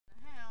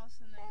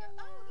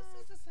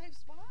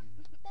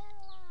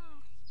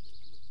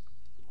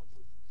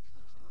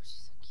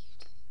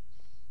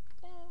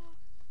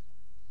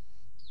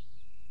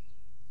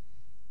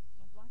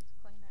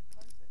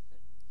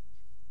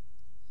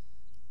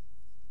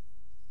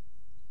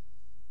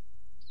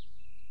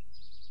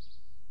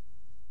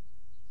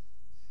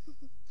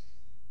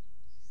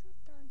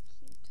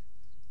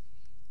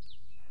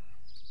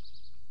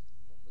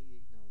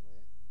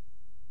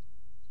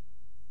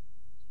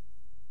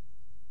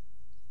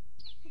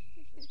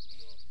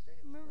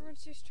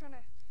she was trying to,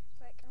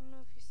 like, I don't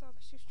know if you saw,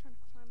 but she was trying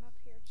to climb up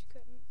here. She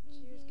couldn't.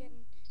 She was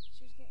getting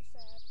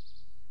sad.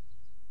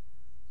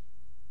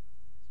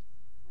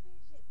 What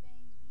is it,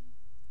 baby?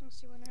 And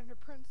she went under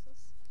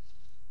Princess.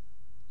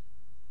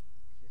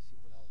 Yeah, she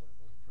went all the way up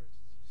on the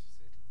Princess and she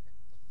said,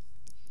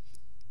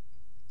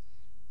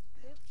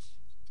 Oops.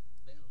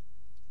 Bella.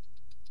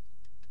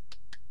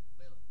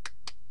 Bella.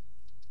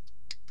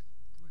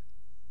 Come here.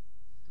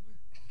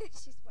 Come here.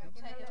 She's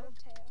wagging her little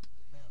tail.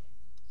 Bella.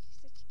 She's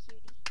such a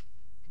cutie.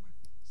 Come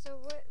here.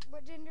 So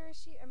what gender is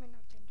she? I mean,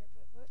 not gender,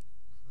 but what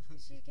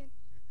is she again?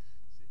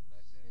 Sitting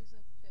back there. She's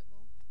a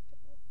pitbull.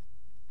 Pitbull.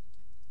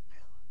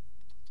 Bella.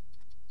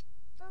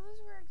 Oh,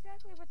 those were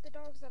exactly what the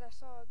dogs that I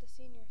saw at the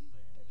seniors.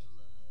 Bella.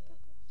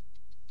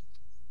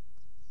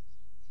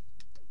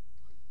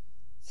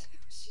 So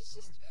she's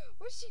just,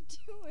 what's she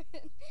doing?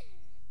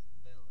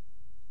 Bella.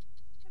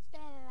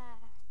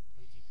 Bella.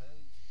 Poochie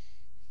pooch.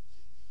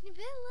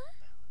 Bella.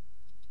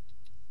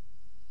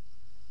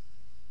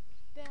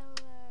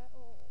 Bella.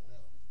 Oh.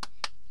 Bella.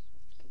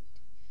 So cute.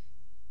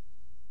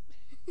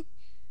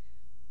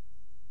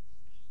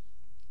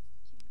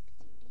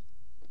 Cutie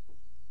patootie.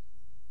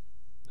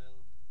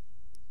 Bella.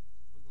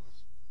 We're going to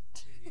send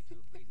you to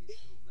obedience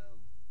school now.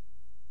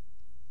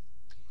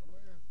 Come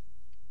here.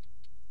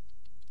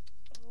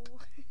 Oh.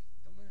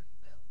 Come here,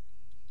 Bella.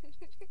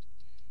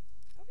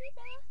 Over here,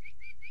 Bella.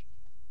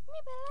 Come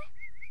here, Bella. Come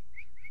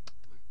here, Bella.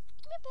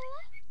 Come here,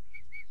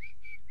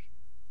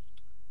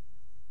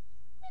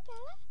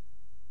 Bella.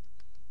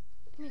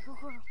 Come here,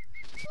 Coco.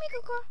 Come here,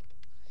 Coco.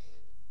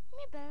 Come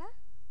here, Bella.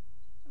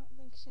 I don't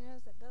think she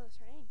knows that Bella's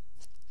her name.